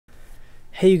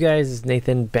Hey you guys, it's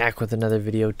Nathan back with another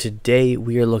video. Today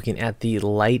we are looking at the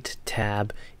light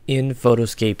tab in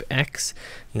PhotoScape X.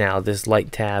 Now this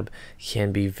light tab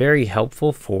can be very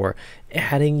helpful for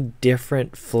adding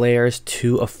different flares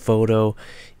to a photo,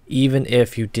 even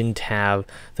if you didn't have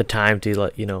the time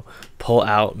to pull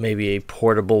out maybe a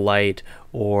portable light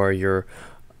or your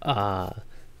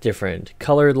different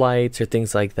colored lights or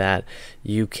things like that.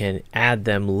 You can add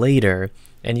them later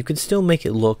and you can still make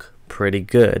it look pretty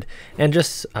good and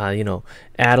just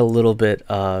add a little bit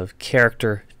of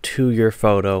character to your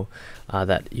photo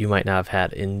that you might not have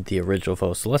had in the original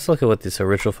photo. So let's look at what this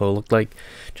original photo looked like.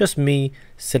 Just me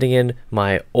sitting in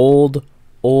my old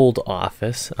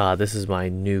office. This is my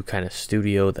new kind of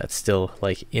studio that's still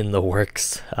like in the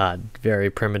works, very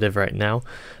primitive right now.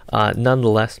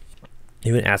 Nonetheless,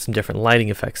 you can add some different lighting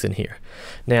effects in here.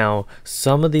 Now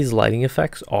some of these lighting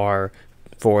effects are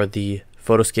for the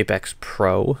PhotoScape X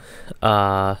Pro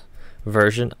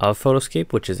version of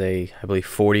PhotoScape, which is I believe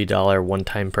 $40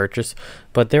 one-time purchase,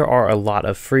 but there are a lot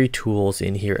of free tools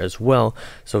in here as well,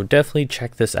 so definitely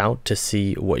check this out to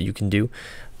see what you can do.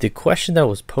 The question that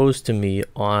was posed to me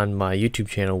on my YouTube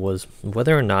channel was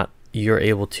whether or not you're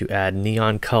able to add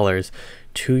neon colors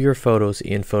to your photos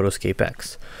in PhotoScape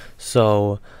X.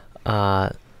 So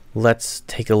let's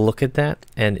take a look at that,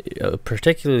 and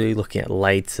particularly looking at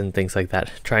lights and things like that,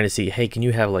 trying to see, hey, can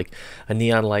you have like a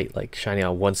neon light like shining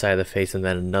on one side of the face and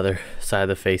then another side of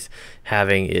the face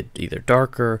having it either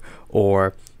darker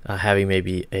or having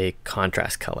maybe a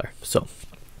contrast color. So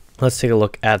let's take a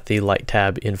look at the light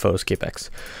tab in PhotoScape X.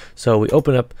 So we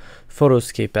open up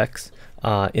PhotoScape X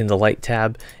in the light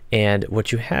tab, and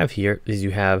what you have here is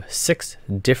you have 6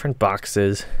 different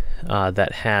boxes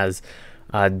that has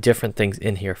different things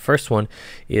in here. First one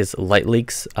is light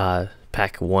leaks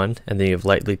pack 1, and then you have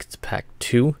light leaks pack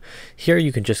 2. Here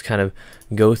you can just kind of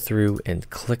go through and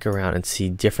click around and see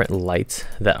different lights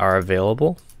that are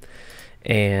available,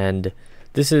 and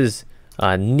this is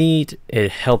neat.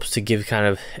 It helps to give kind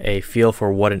of a feel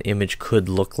for what an image could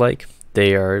look like.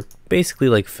 They are basically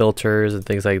like filters and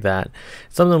things like that.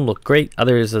 Some of them look great,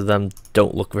 others of them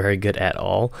don't look very good at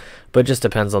all, but it just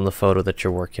depends on the photo that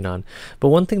you're working on. But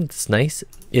one thing that's nice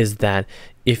is that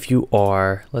if you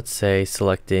are, let's say,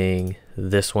 selecting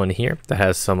this one here that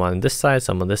has some on this side,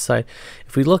 some on this side,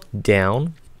 if we look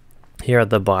down here at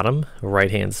the bottom right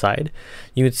hand side,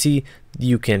 you can see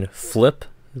you can flip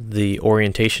the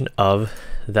orientation of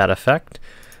that effect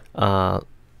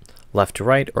left to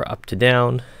right or up to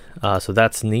down. So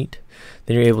that's neat.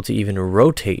 Then you're able to even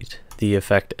rotate the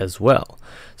effect as well.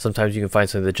 Sometimes you can find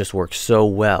something that just works so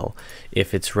well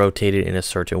if it's rotated in a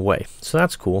certain way. So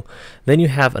that's cool. Then you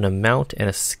have an amount and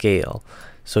a scale.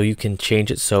 So you can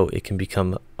change it so it can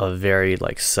become a very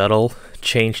subtle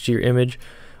change to your image,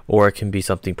 or it can be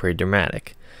something pretty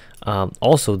dramatic.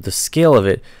 Also, the scale of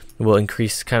it will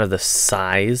increase kind of the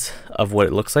size of what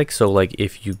it looks like. So like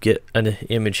if you get an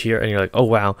image here and you're like, oh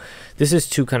wow, this is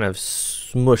too kind of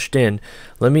smushed in,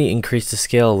 let me increase the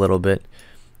scale a little bit,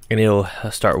 and it'll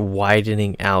start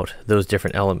widening out those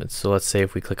different elements. So let's say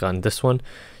if we click on this one,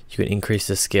 you can increase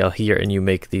the scale here and you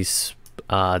make these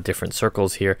different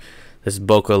circles here, this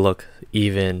bokeh look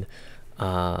even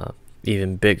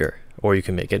bigger, or you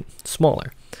can make it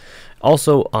smaller.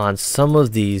 Also, on some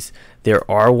of these, there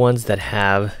are ones that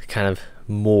have kind of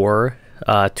more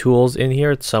tools in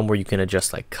here. Some where you can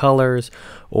adjust like colors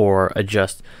or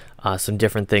adjust some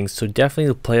different things. So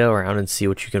definitely play around and see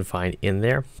what you can find in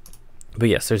there. But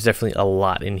yes, there's definitely a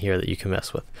lot in here that you can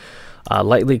mess with.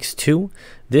 Light Leaks 2,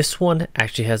 this one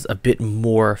actually has a bit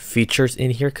more features in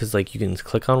here, because like you can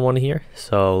click on one here.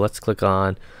 So let's click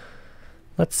on,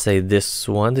 let's say this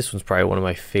one. This one's probably one of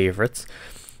my favorites.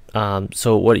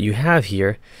 So what you have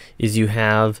here is you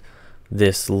have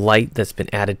this light that's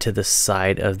been added to the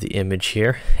side of the image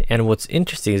here, and what's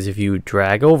interesting is if you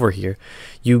drag over here,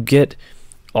 you get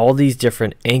all these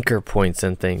different anchor points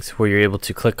and things where you're able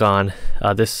to click on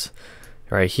this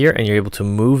right here, and you're able to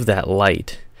move that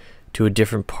light to a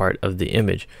different part of the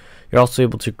image. You're also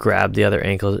able to grab the other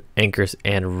anchors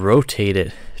and rotate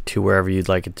it to wherever you'd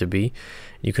like it to be.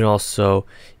 You can also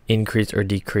increase or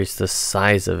decrease the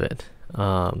size of it.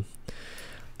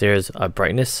 There's a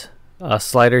brightness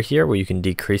slider here where you can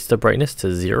decrease the brightness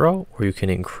to 0, or you can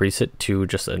increase it to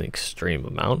just an extreme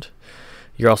amount.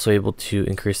 You're also able to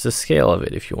increase the scale of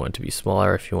it if you want it to be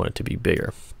smaller, if you want it to be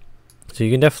bigger. So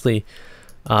you can definitely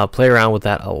play around with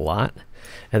that a lot.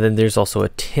 And then there's also a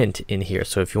tint in here.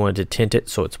 So if you wanted to tint it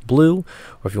so it's blue,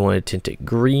 or if you wanted to tint it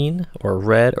green or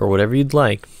red or whatever you'd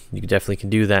like, you definitely can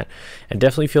do that. And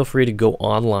definitely feel free to go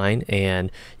online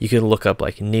and you can look up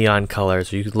like neon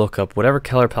colors, or you can look up whatever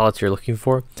color palettes you're looking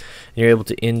for, and you're able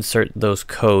to insert those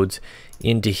codes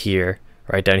into here,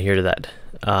 right down here to that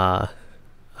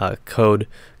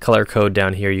color code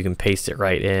down here. You can paste it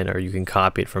right in, or you can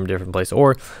copy it from a different place.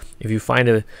 Or if you find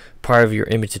a part of your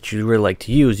image that you really like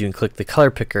to use, you can click the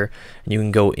color picker and you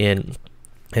can go in,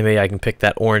 and maybe I can pick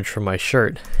that orange from my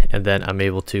shirt, and then I'm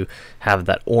able to have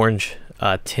that orange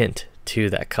tint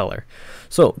to that color.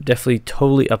 So definitely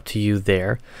totally up to you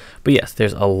there. But yes,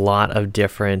 there's a lot of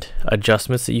different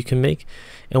adjustments that you can make.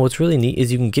 And what's really neat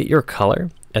is you can get your color,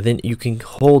 and then you can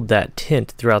hold that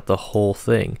tint throughout the whole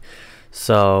thing.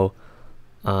 So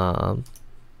that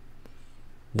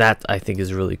I think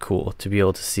is really cool, to be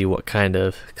able to see what kind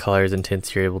of colors and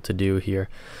tints you're able to do here.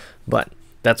 But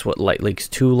that's what Light Leaks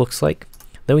 2 looks like.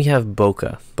 Then we have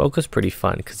bokeh. Bokeh's pretty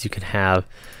fun because you can have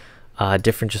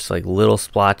different just like little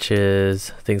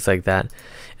splotches, things like that.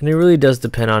 And it really does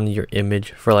depend on your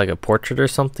image. For like a portrait or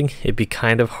something, it'd be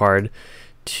kind of hard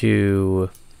to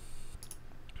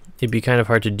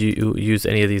use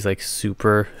any of these like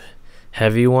super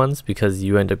heavy ones, because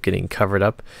you end up getting covered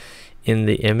up in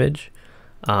the image.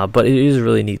 But it is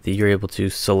really neat that you're able to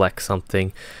select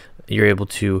something, you're able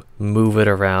to move it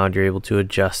around, you're able to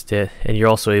adjust it, and you're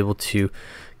also able to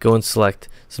go and select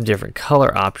some different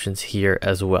color options here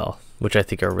as well, which I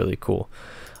think are really cool.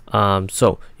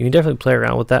 So you can definitely play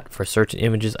around with that for certain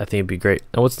images. I think it'd be great.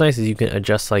 And what's nice is you can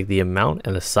adjust like the amount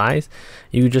and the size.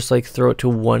 You could just like throw it to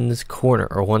one corner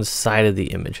or one side of the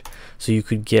image, so you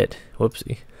could get,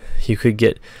 whoopsie, you could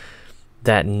get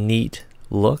that neat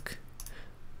look.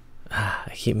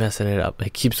 I keep messing it up.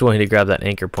 It keeps wanting to grab that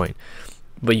anchor point,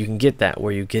 but you can get that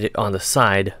where you get it on the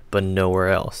side but nowhere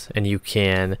else. And you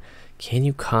can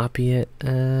you copy it?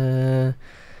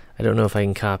 I don't know if I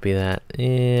can copy that.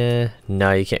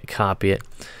 No, you can't copy it.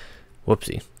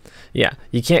 Whoopsie. Yeah,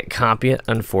 you can't copy it,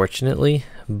 unfortunately,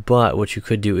 but what you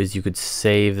could do is you could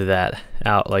save that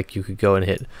out. Like you could go and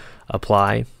hit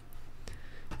apply,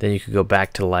 then you could go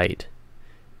back to light,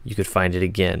 you could find it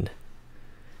again,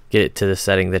 get it to the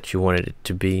setting that you wanted it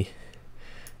to be,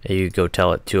 and you could go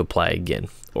tell it to apply again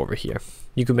over here.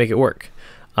 You can make it work.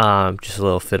 Just a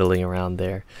little fiddling around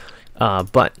there.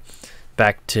 But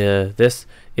back to this,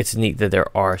 it's neat that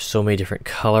there are so many different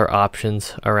color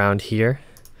options around here.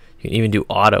 You can even do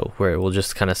auto, where it will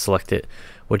just kind of select it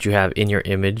what you have in your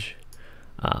image.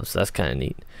 So that's kind of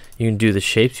neat. You can do the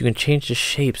shapes. You can change the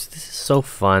shapes. This is so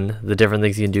fun. The different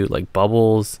things you can do, like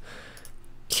bubbles,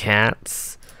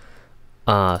 cats,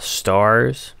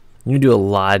 stars. You can do a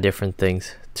lot of different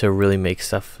things to really make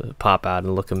stuff pop out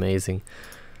and look amazing.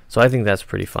 So I think that's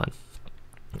pretty fun.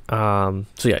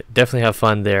 So yeah, definitely have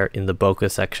fun there in the bokeh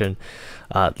section.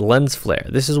 Lens flare.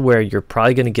 This is where you're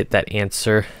probably going to get that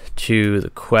answer to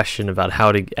the question about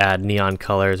how to add neon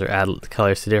colors or add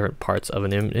colors to different parts of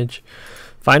an image.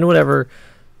 Find whatever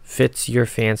fits your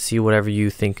fancy, whatever you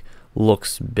think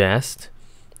looks best.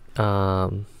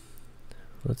 Let's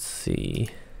see.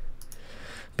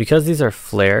 Because these are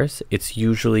flares, it's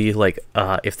usually like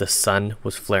if the sun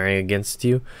was flaring against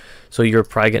you. So you're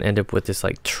probably going to end up with this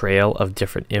like trail of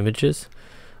different images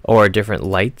or different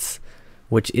lights,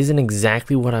 which isn't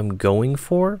exactly what I'm going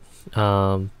for.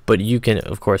 But you can,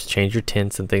 of course, change your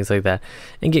tints and things like that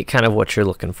and get kind of what you're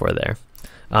looking for there.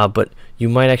 But you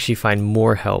might actually find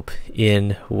more help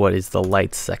in what is the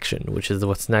lights section, which is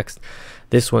what's next.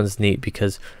 This one's neat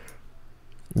because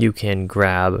you can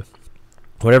grab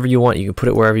whatever you want. You can put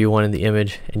it wherever you want in the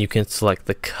image, and you can select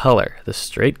the color, the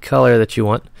straight color that you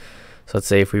want. So let's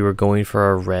say if we were going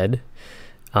for a red,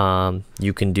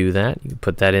 you can do that. You can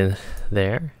put that in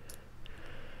there.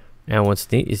 And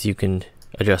what's neat is you can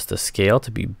adjust the scale to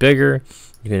be bigger.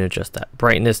 You can adjust that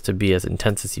brightness to be as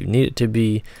intense as you need it to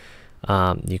be.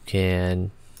 You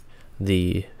can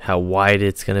how wide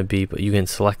it's going to be, but you can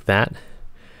select that,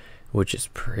 which is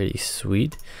pretty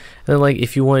sweet. And then like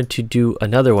if you wanted to do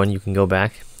another one, you can go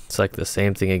back, select the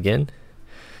same thing again.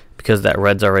 Because that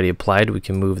red's already applied, we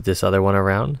can move this other one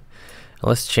around. And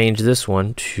let's change this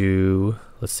one to,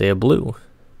 let's say, a blue.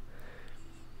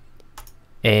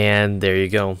 And there you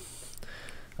go.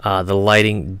 The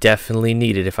lighting definitely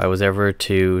needed if I was ever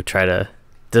to try to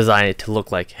design it to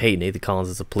look like, hey, Nathan Collins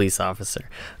is a police officer.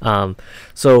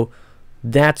 So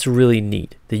that's really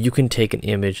neat that you can take an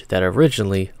image that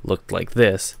originally looked like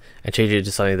this and change it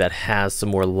to something that has some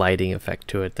more lighting effect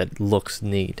to it that looks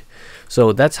neat.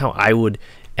 So that's how I would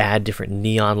add different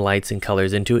neon lights and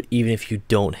colors into it. Even if you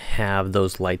don't have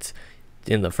those lights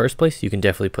in the first place, you can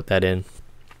definitely put that in.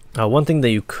 One thing that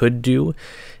you could do,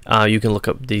 you can look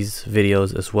up these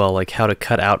videos as well, like how to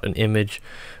cut out an image,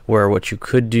 where what you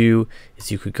could do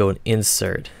is you could go and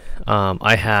insert.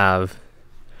 I have,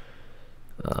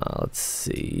 let's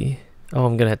see. Oh,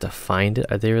 I'm gonna have to find it.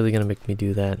 Are they really gonna make me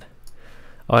do that?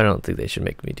 Oh, I don't think they should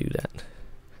make me do that.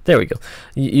 There we go.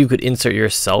 You could insert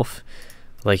yourself,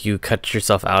 like you cut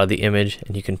yourself out of the image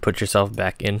and you can put yourself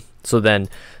back in. So then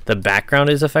the background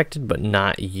is affected, but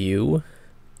not you.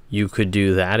 You could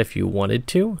do that if you wanted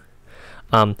to.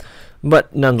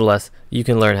 But nonetheless, you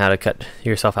can learn how to cut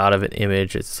yourself out of an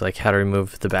image. It's like how to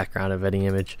remove the background of any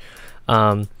image.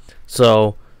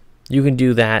 So you can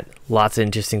do that. Lots of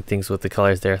interesting things with the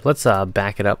colors there. Let's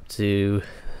back it up to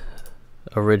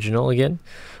original again.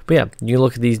 But yeah, you can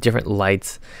look at these different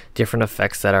lights, different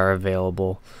effects that are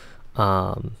available.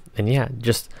 And yeah,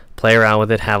 just play around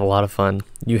with it, have a lot of fun.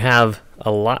 You have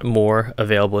a lot more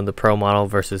available in the Pro model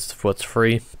versus what's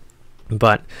free,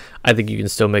 but I think you can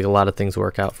still make a lot of things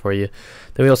work out for you.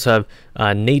 Then we also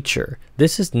have nature.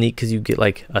 This is neat because you get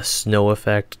like a snow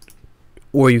effect,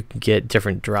 or you can get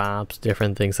different drops,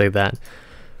 different things like that.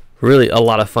 Really a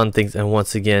lot of fun things. And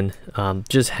once again,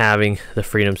 just having the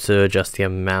freedom to adjust the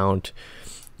amount,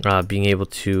 being able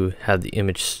to have the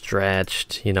image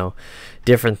stretched, you know,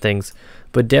 different things.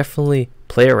 But definitely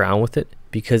play around with it,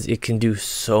 because it can do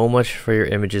so much for your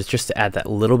images, just to add that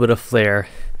little bit of flair,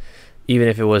 even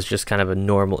if it was just kind of a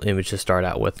normal image to start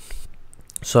out with.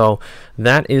 So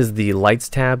that is the lights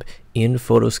tab in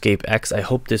PhotoScape X. I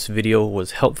hope this video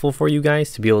was helpful for you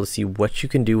guys to be able to see what you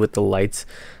can do with the lights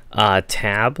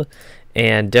tab.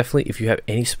 And definitely, if you have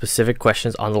any specific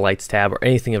questions on the lights tab or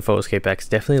anything in PhotoScape X,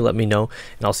 definitely let me know,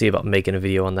 and I'll see about making a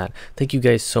video on that. Thank you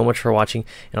guys so much for watching,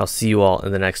 and I'll see you all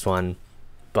in the next one.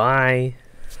 Bye.